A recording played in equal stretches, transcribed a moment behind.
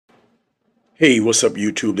Hey, what's up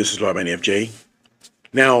YouTube? This is Lawman FJ.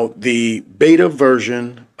 Now, the beta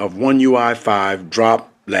version of One UI 5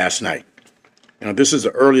 dropped last night. Now, this is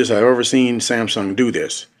the earliest I've ever seen Samsung do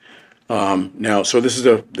this. So this is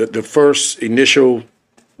the first initial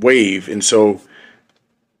wave, and so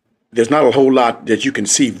there's not a whole lot that you can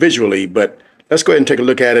see visually, but let's go ahead and take a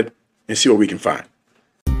look at it and see what we can find.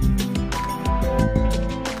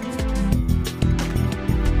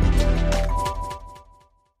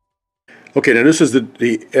 Okay, now this is the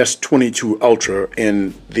S22 Ultra,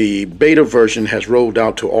 and the beta version has rolled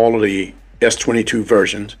out to all of the S22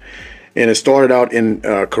 versions, and it started out in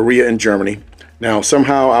Korea and Germany. Now,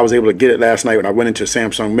 somehow I was able to get it last night when I went into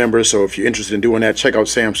Samsung Members, so if you're interested in doing that, check out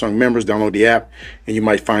Samsung Members, download the app, and you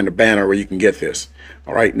might find a banner where you can get this.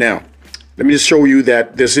 All right, now, let me just show you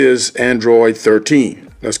that this is Android 13.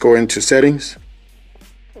 Let's go into Settings.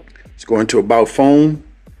 Let's go into About Phone.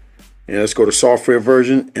 And let's go to software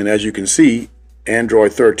version, and as you can see,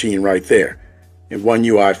 Android 13 right there in One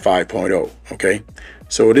UI 5.0. Okay,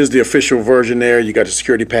 so it is the official version there. You got the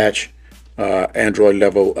security patch, Android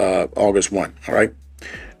level August 1. All right,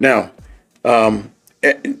 now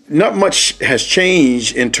not much has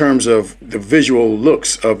changed in terms of the visual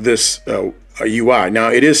looks of this UI.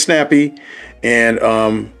 Now it is snappy, and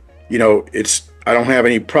you know, I don't have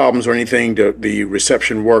any problems or anything. The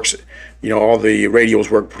reception works. You know, all the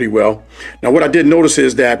radios work pretty well. Now, what I did notice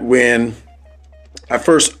is that when I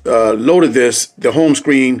first loaded this, the home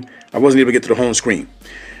screen, I wasn't able to get to the home screen.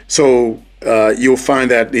 So you'll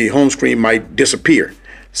find that the home screen might disappear.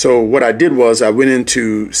 So what I did was I went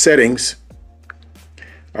into Settings,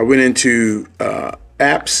 I went into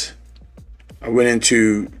Apps, I went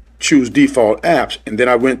into Choose Default Apps, and then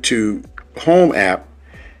I went to Home App.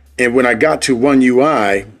 And when I got to One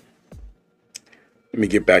UI, let me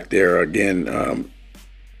get back there again.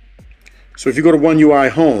 So if you go to One UI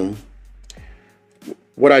Home,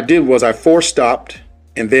 what I did was I force stopped,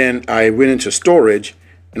 and then I went into storage,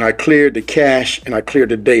 and I cleared the cache, and I cleared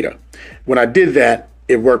the data. When I did that,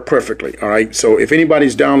 it worked perfectly. All right. So if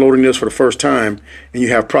anybody's downloading this for the first time and you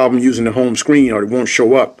have problem using the home screen or it won't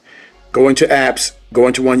show up, go into Apps, go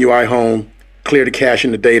into One UI Home, clear the cache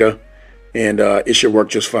and the data, and it should work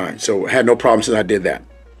just fine. So I had no problem since I did that.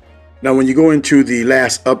 Now, when you go into the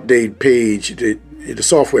last update page, the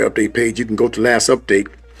software update page, you can go to last update,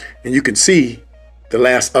 and you can see the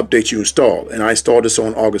last update you installed. And I installed this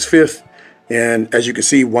on August 5th. And as you can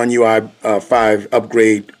see, One UI 5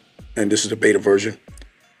 upgrade, and this is the beta version.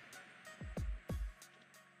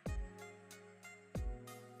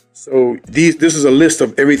 So this is a list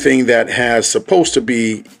of everything that has supposed to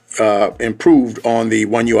be improved on the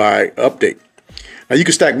One UI update. Now, you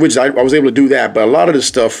can stack widgets. I was able to do that, but a lot of this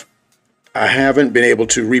stuff I haven't been able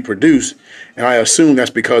to reproduce, and I assume that's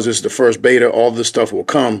because this is the first beta. All this stuff will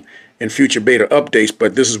come in future beta updates,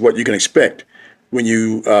 but this is what you can expect when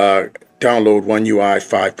you download One UI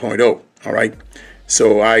 5.0. All right,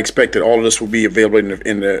 so I expect that all of this will be available in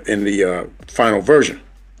the final version.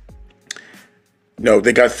 No,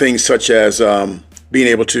 they got things such as being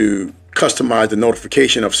able to customize the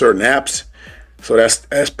notification of certain apps, so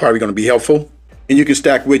that's probably going to be helpful. And you can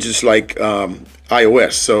stack widgets like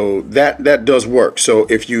iOS, so that does work. So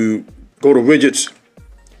if you go to widgets,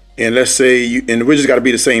 and let's say and the widgets got to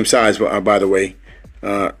be the same size, by the way,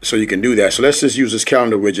 so you can do that. So let's just use this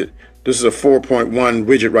calendar widget. This is a 4.1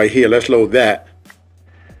 widget right here. Let's load that,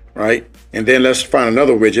 right? And then let's find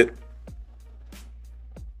another widget.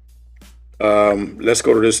 Let's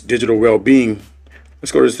go to this digital well-being.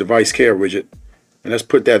 Let's go to this device care widget, and let's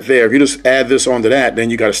put that there. If you just add this onto that, then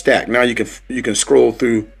you got a stack. Now you can scroll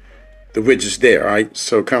through the widgets there. All right,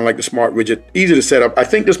 so kind of like the smart widget, easy to set up. I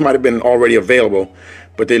think this might have been already available,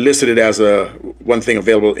 but they listed it as one thing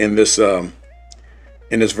available in this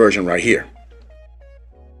version right here.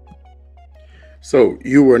 So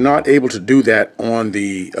you were not able to do that on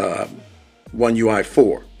the One UI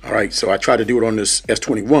 4. All right, so I tried to do it on this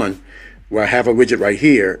S21, where I have a widget right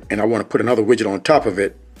here, and I want to put another widget on top of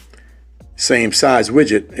it, same size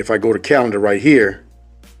widget. If I go to calendar right here,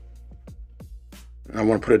 and I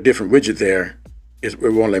want to put a different widget there, it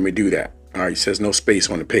won't let me do that. All right, it says no space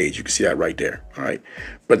on the page. You can see that right there. All right,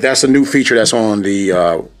 but that's a new feature that's on the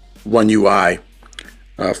One UI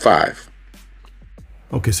 5.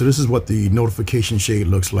 Okay, so this is what the notification shade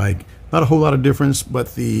looks like. Not a whole lot of difference,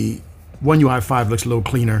 but the One UI 5 looks a little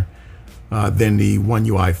cleaner than the One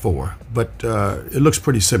UI 4, but it looks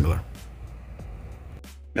pretty similar.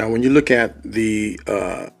 Now, when you look at the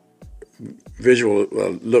visual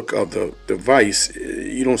look of the device,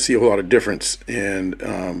 you don't see a whole lot of difference in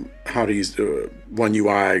how these One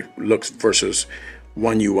UI looks versus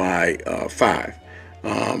One UI 5.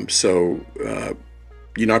 So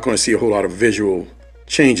you're not going to see a whole lot of visual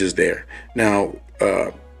changes there. Now,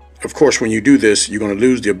 of course, when you do this, you're going to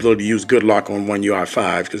lose the ability to use Good Lock on oneui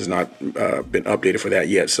 5 because it's not been updated for that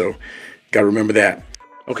yet. So got to remember that.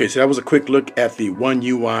 Okay, so that was a quick look at the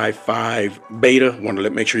oneui 5 beta. Wanted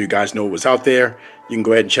to make sure you guys know it was out there. You can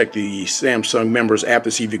go ahead and check the Samsung members app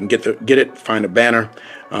to see if you can get it, find a banner.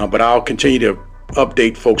 But I'll continue to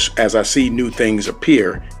update folks as I see new things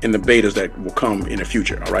appear in the betas that will come in the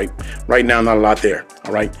future. All right, right now not a lot there.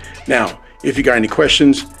 All right, now if you got any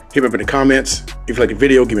questions, hit me up in the comments. If you like the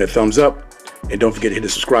video, give me a thumbs up, and don't forget to hit the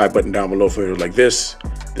subscribe button down below for videos like this.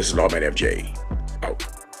 This is Lawman FJ.